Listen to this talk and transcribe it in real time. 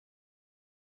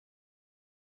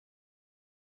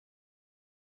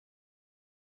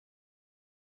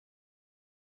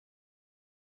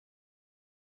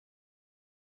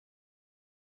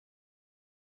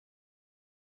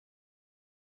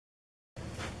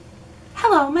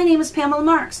Hello, my name is Pamela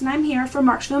Marks, and I'm here for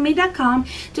MarksvilleandMe.com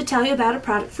to tell you about a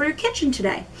product for your kitchen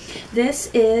today. This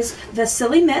is the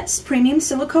Silly Mitts Premium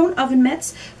Silicone Oven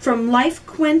Mitts from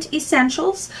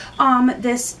Quintessentials.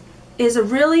 This is a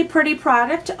really pretty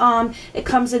product. It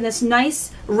comes in this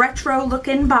nice retro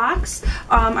looking box.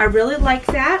 I really like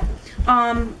that.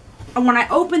 When I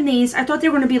opened these, I thought they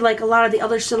were going to be like a lot of the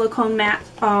other silicone mat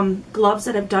gloves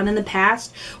that I've done in the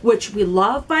past, which we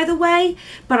love, by the way,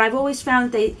 but I've always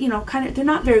found that they, they're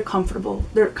not very comfortable.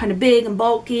 They're kind of big and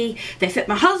bulky. They fit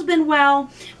my husband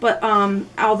well, but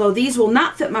although these will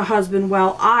not fit my husband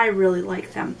well, I really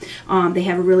like them. They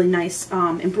have a really nice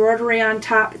embroidery on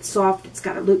top. It's soft. It's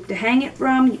got a loop to hang it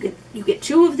from. You get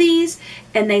two of these,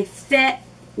 and they fit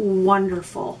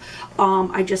wonderful.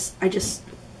 I just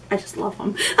love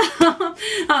them.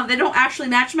 They don't actually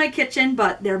match my kitchen,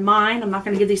 but they're mine. I'm not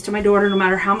going to give these to my daughter no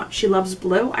matter how much she loves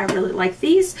blue. I really like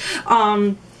these.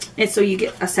 And so you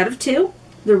get a set of two.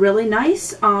 They're really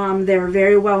nice. They're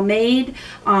very well made.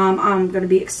 I'm going to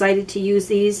be excited to use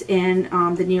these in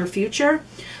the near future.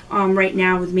 Right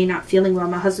now, with me not feeling well,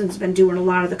 my husband's been doing a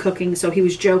lot of the cooking, so he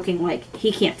was joking like he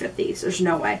can't fit these. There's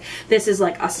no way. This is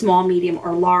like a small, medium,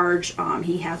 or large.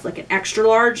 He has like an extra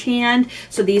large hand,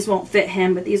 so these won't fit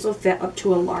him, but these will fit up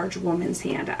to a large woman's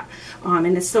hand.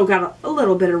 And it's still got a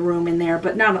little bit of room in there,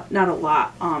 but not a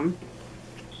lot.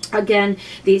 Again,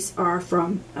 these are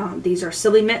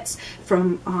Silly Mitts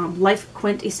from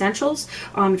Quintessentials.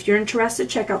 If you're interested,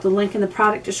 check out the link in the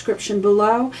product description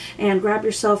below and grab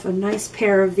yourself a nice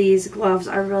pair of these gloves.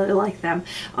 I really like them.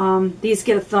 These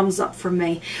get a thumbs up from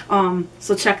me.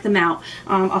 So check them out.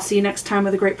 I'll see you next time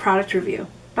with a great product review.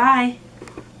 Bye.